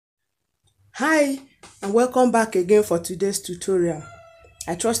Hi and welcome back again for today's tutorial.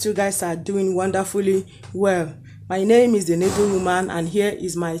 I trust you guys are doing wonderfully well. My name is The Needle Woman and here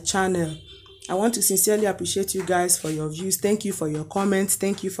is my channel. I want to sincerely appreciate you guys for your views. Thank you for your comments,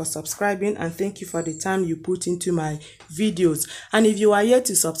 thank you for subscribing, and thank you for the time you put into my videos. And if you are yet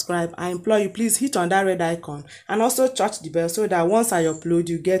to subscribe, I implore you, please hit on that red icon and also touch the bell so that once I upload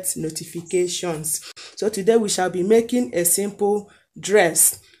you get notifications. So today we shall be making a simple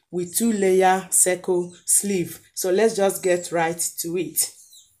dress with 2-layer circle sleeve. So let's just get right to it.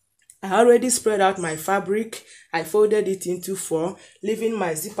 I already spread out my fabric. I folded it into 4, leaving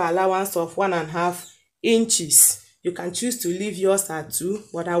my zipper allowance of 1.5 inches. You can choose to leave yours at 2,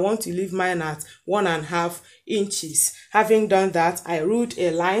 but I want to leave mine at 1.5 inches. Having done that, I ruled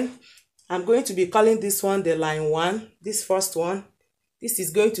a line. I'm going to be calling this one the line 1. This first one, this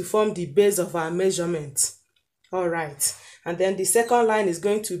is going to form the base of our measurement. All right, and then the second line is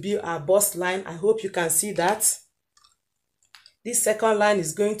going to be our bust line. I hope you can see that. This second line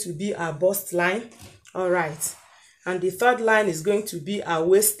is going to be our bust line. All right, and the third line is going to be our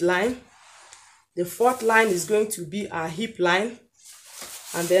waist line. The fourth line is going to be our hip line,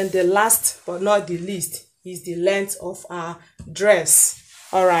 and then the last but not the least is the length of our dress.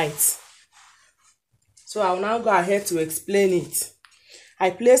 All right, so I'll now go ahead to explain it. I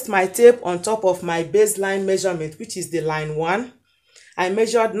placed my tape on top of my baseline measurement, which is the line 1. I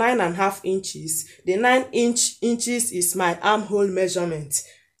measured 9.5 inches. The 9 inches is my armhole measurement,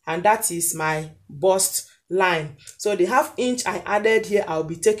 and that is my bust line. So the 1/2 inch I added here, I'll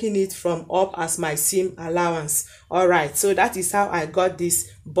be taking it from up as my seam allowance. All right, so that is how I got this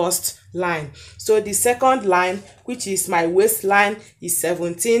bust line. So the second line, which is my waistline, is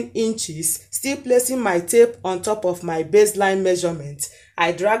 17 inches. Still placing my tape on top of my baseline measurement,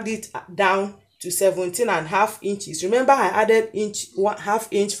 I dragged it down to 17.5 inches. Remember, I added 1/2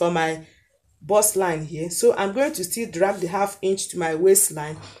 inch for my bust line here, so I'm going to still drag the 1/2 inch to my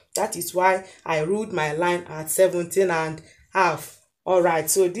waistline. That is why I ruled my line at 17.5. All right,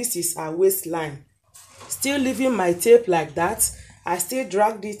 so this is our waistline. Still leaving my tape like that, I still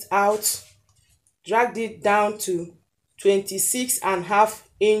dragged it out, dragged it down to 26.5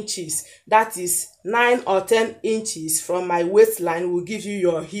 inches. That is 9 or 10 inches from my waistline will give you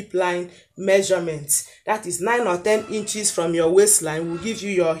your hip line measurement. That is 9 or 10 inches from your waistline will give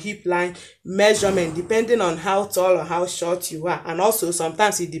you your hip line measurement, depending on how tall or how short you are, and also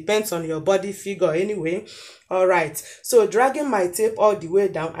sometimes it depends on your body figure anyway. All right, so dragging my tape all the way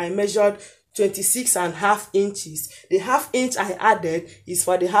down, I measured 26.5 inches. The 1/2 inch I added is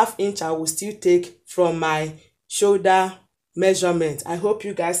for the 1/2 inch I will still take from my shoulder measurement. I hope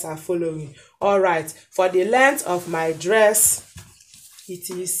you guys are following. All right, for the length of my dress, it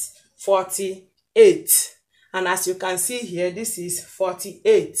is 48, and as you can see here, this is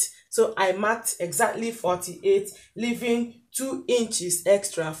 48. So I marked exactly 48, leaving 2 inches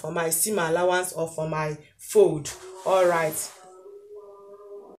extra for my seam allowance or for my fold. All right,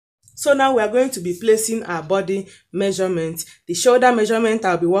 so now we are going to be placing our body measurement. The shoulder measurement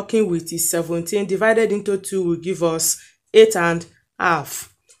I'll be working with is 17 divided into 2 will give us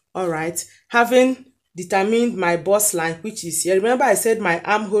 8.5. All right, having determined my bust line, which is here, remember I said my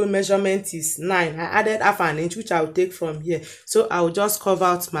armhole measurement is 9. I added 1/2 inch, which I'll take from here. So I'll just cover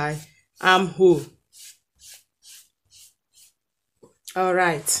out my armhole. All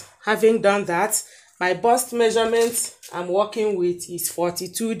right, having done that, my bust measurement I'm working with is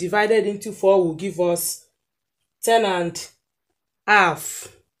 42 divided into 4 will give us 10.5.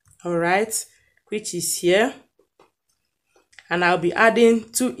 all right, which is here, and I'll be adding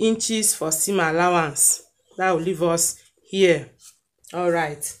 2 inches for seam allowance. That will leave us here. All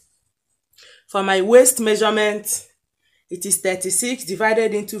right, for my waist measurement, it is 36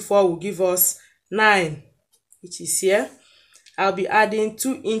 divided into 4 will give us 9, which is here. I'll be adding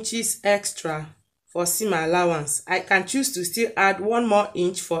 2 inches extra for seam allowance. I can choose to still add 1 more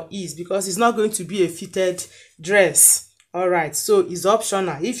inch for ease because it's not going to be a fitted dress. All right, so it's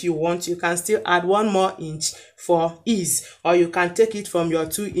optional. If you want, you can still add 1 more inch for ease, or you can take it from your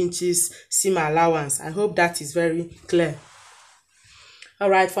 2 inches seam allowance. I hope that is very clear. All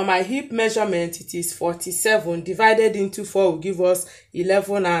right, for my hip measurement, it is 47 divided into 4 will give us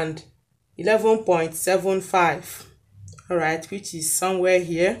 11.75. all right, which is somewhere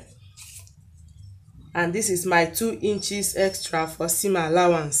here, and this is my 2 inches extra for seam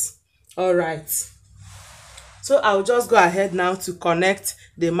allowance. All right, so I'll just go ahead now to connect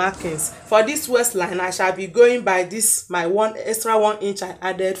the markings. For this waistline, I shall be going by this my 1 inch I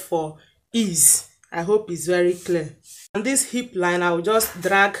added for ease. I hope it's very clear. On this hip line, I will just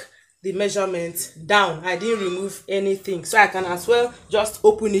drag the measurement down. I didn't remove anything, so I can as well just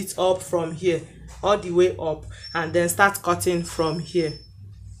open it up from here all the way up and then start cutting from here.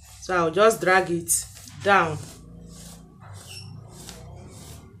 So I'll just drag it down.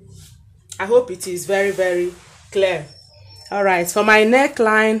 I hope it is very, very clear. All right, for my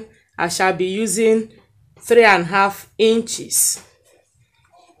neckline, I shall be using 3.5 inches.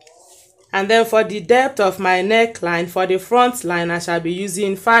 And then for the depth of my neckline, for the front line, I shall be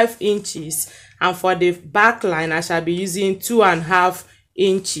using 5 inches. And for the back line, I shall be using 2.5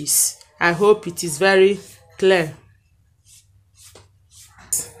 inches. I hope it is very clear.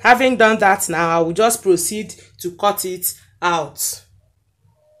 Having done that now, I will just proceed to cut it out.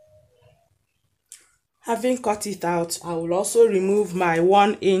 Having cut it out, I will also remove my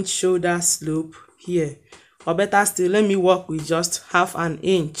 1-inch shoulder slope here. Or better still, let me work with just 1/2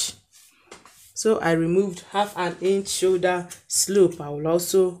 inch. So I removed 1/2 inch shoulder slope. I will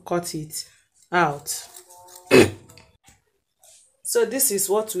also cut it out. So this is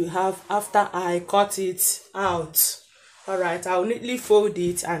what we have after I cut it out. All right, I'll neatly fold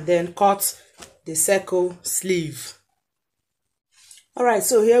it and then cut the circle sleeve. All right,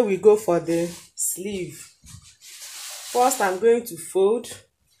 so here we go for the sleeve. First, I'm going to fold,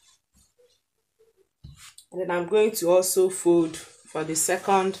 and then I'm going to also fold for the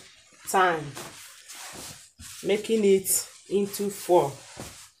second time, making it into 4.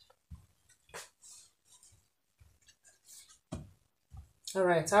 All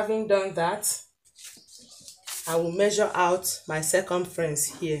right, having done that, I will measure out my circumference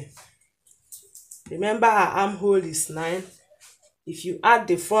here. Remember, our armhole is 9. If you add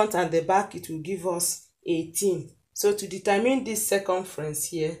the front and the back, it will give us 18. So to determine this circumference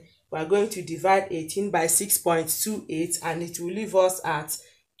here, we are going to divide 18 by 6.28, and it will leave us at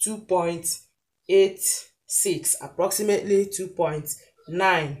 2.86, approximately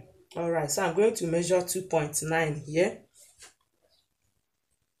 2.9. All right, so I'm going to measure 2.9 here.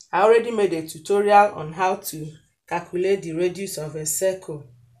 I already made a tutorial on how to calculate the radius of a circle.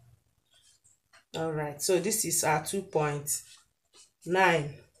 All right, so this is our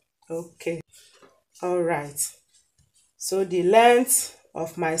 2.9. Okay. All right. So the length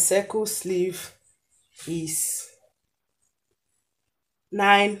of my circle sleeve is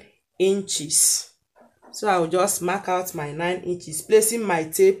 9 inches. So I will just mark out my 9 inches, placing my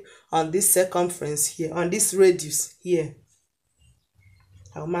tape on this circumference here, on this radius here.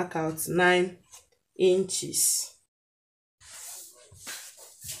 I'll mark out 9 inches.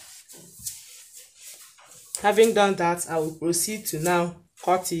 Having done that, I will proceed to now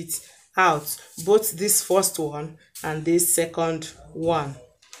cut it out, both this first one and this second one.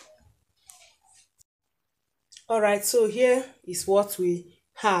 All right, so here is what we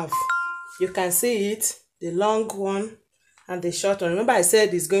have. You can see it, the long one and the short one. Remember, I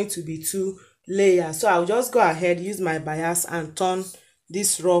said it's going to be 2 layers, so I'll just go ahead, use my bias and turn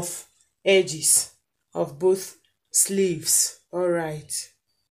these rough edges of both sleeves. All right,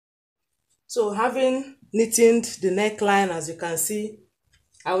 so having knitted the neckline, as you can see,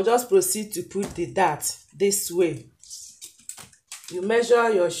 I will just proceed to put the dart this way. You measure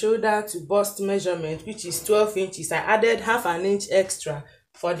your shoulder to bust measurement, which is 12 inches. I added 1/2 inch extra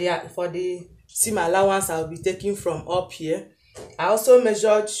for the seam allowance I'll be taking from up here. I also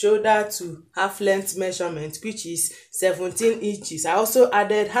measured shoulder to half length measurement, which is 17 inches. I also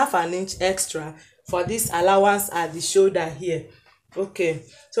added 1/2 inch extra for this allowance at the shoulder here. Okay,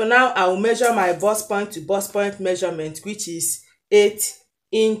 so now I will measure my bust point to bust point measurement, which is 8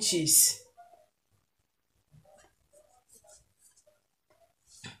 inches.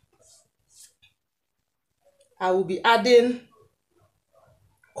 I will be adding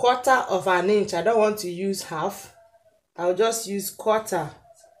 1/4 inch. I don't want to use half. I'll just use 1/4.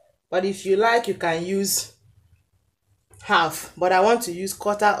 But if you like, you can use half. But I want to use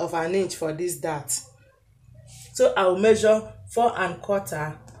 1/4 inch for this dart. So I will measure 4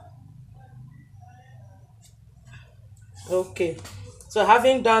 1/4. Okay. So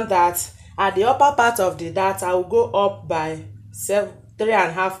having done that, at the upper part of the dart, I will go up by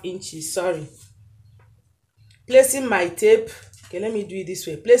 3.5 inches. Sorry. Placing my tape. Okay, let me do it this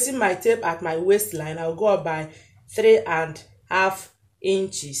way. Placing my tape at my waistline, I will go up by 3.5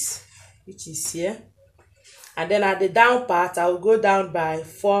 inches, which is here. And then at the down part, I will go down by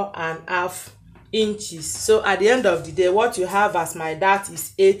 4.5 inches. So at the end of the day, what you have as my dart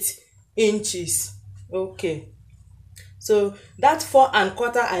is 8 inches. Okay. So that 4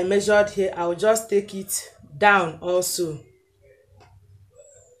 1/4 I measured here, I will just take it down also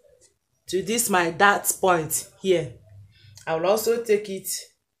to this my dart point here. I will also take it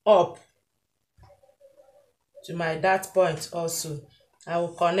up to my dart point also. I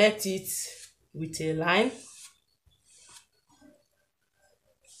will connect it with a line.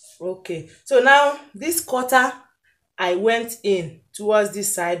 Okay, so now this quarter I went in towards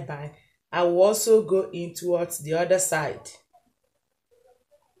this side by, I will also go in towards the other side.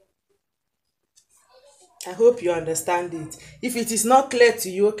 I hope you understand it. If it is not clear to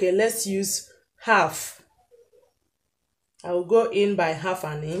you, okay, let's use half. I will go in by half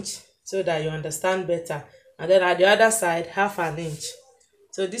an inch so that you understand better. And then at the other side, half an inch.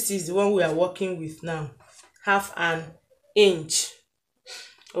 So this is the one we are working with now. Half an inch.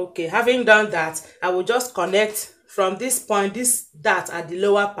 Okay, having done that, I will just connect from this point, this dart at the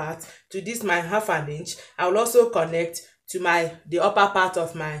lower part, to this my half an inch. I will also connect to the upper part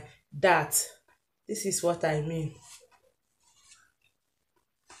of my dart. This is what I mean.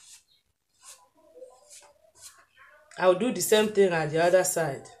 I will do the same thing at the other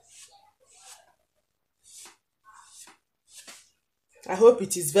side. I hope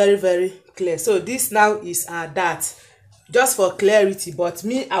it is very, very clear. So this now is our dart. Just for clarity, but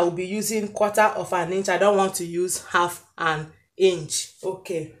me, I will be using quarter of an inch. I don't want to use half an inch.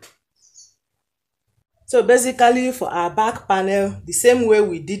 Okay. So basically for our back panel, the same way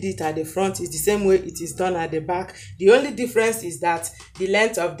we did it at the front is the same way it is done at the back. The only difference is that the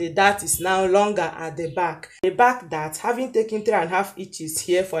length of the dart is now longer at the back. The back dart, having taken 3.5 inches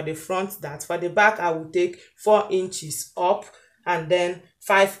here for the front dart, for the back I will take 4 inches up and then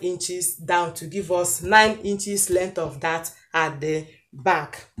 5 inches down to give us 9 inches length of dart at the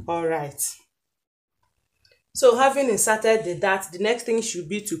back. All right. So having inserted the dart, the next thing should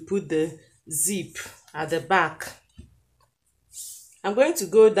be to put the zip at the back. I'm going to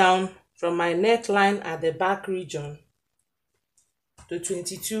go down from my neckline at the back region to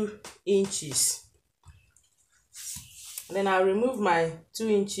 22 inches. Then I'll remove my 2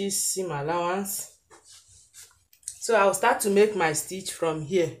 inches seam allowance. So I'll start to make my stitch from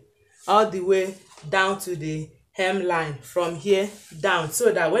here all the way down to the hemline, from here down,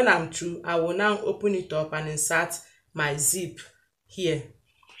 so that when I'm through, I will now open it up and insert my zip here.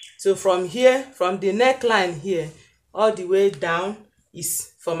 So from here, from the neckline here, all the way down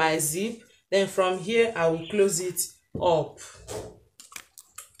is for my zip. Then from here, I will close it up.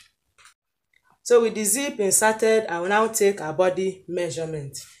 So with the zip inserted, I will now take a body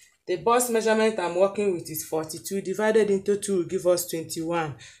measurement. The bust measurement I'm working with is 42 divided into 2 will give us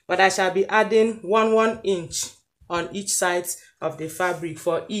 21. But I shall be adding 1 inch on each side of the fabric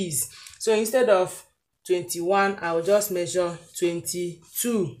for ease. So instead of 21, I will just measure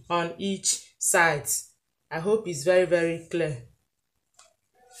 22 on each side. I hope it's very, very clear.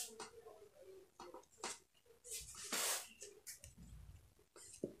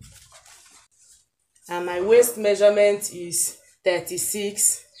 And my waist measurement is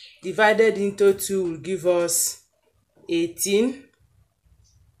 36 divided into 2 will give us 18,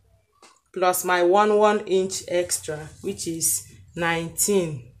 plus my 1 inch extra, which is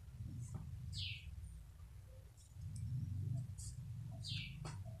 19.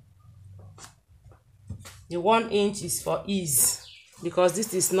 The 1 inch is for ease because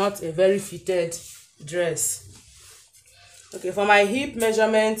this is not a very fitted dress. Okay, for my hip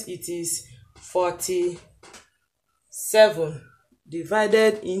measurement, it is 47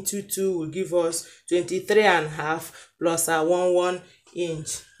 divided into 2 will give us 23.5 plus our 1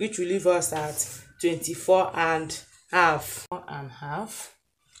 inch, which will leave us at 24.5.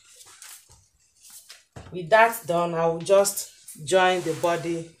 With that done, I will just join the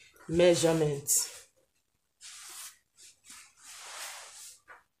body measurement.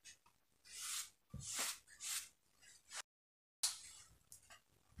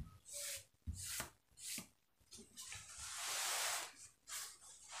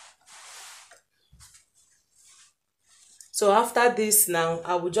 So after this now,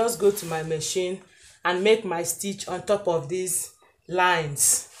 I will just go to my machine and make my stitch on top of these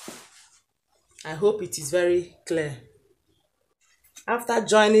lines. I hope it is very clear. After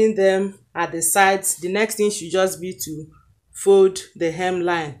joining them at the sides, the next thing should just be to fold the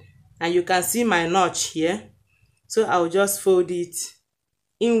hemline. And you can see my notch here. So I will just fold it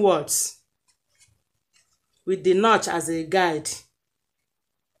inwards with the notch as a guide.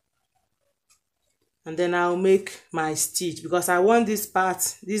 And then I'll make my stitch because I want this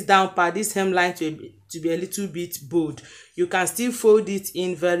part, this down part, this hemline to be a little bit bold. You can still fold it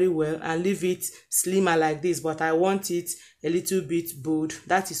in very well and leave it slimmer like this, but I want it a little bit bold.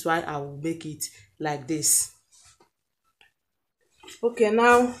 That is why I will make it like this. Okay,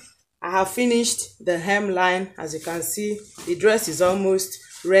 now I have finished the hemline. As you can see, the dress is almost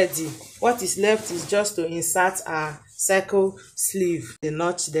ready. What is left is just to insert a circle sleeve, the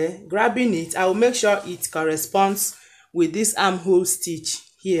notch there. Grabbing it, I will make sure it corresponds with this armhole stitch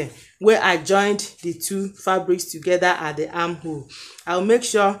here, where I joined the two fabrics together at the armhole. I'll make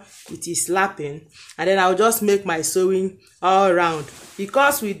sure it is lapping, and then I'll just make my sewing all around.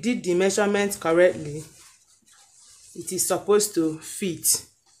 Because we did the measurement correctly, it is supposed to fit.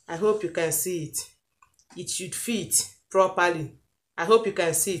 I hope you can see it. It should fit properly. I hope you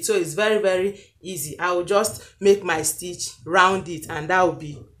can see it. So it's very, very easy. I will just make my stitch round it, and that will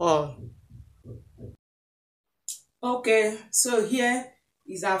be all. Okay, so here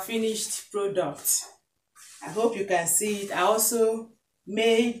is our finished product. I hope you can see it. I also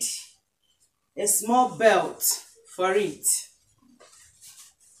made a small belt for it.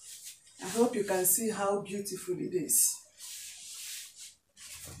 I hope you can see how beautiful it is.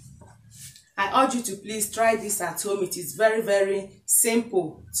 I urge you to please try this at home. It is very, very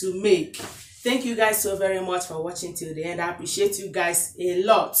simple to make. Thank you guys so very much for watching till the end. I appreciate you guys a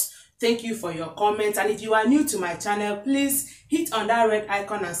lot. Thank you for your comments, and if you are new to my channel, please hit on that red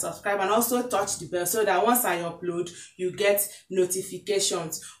icon and subscribe, and also touch the bell so that once I upload, you get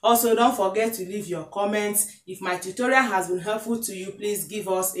notifications. Also, don't forget to leave your comments. If my tutorial has been helpful to you, please give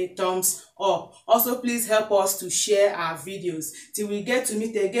us a thumbs up. Also, please help us to share our videos. Till we get to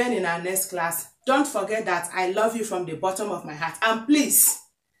meet again in our next class, don't forget that I love you from the bottom of my heart, and please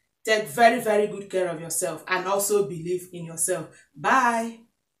take very, very good care of yourself, and also believe in yourself. Bye.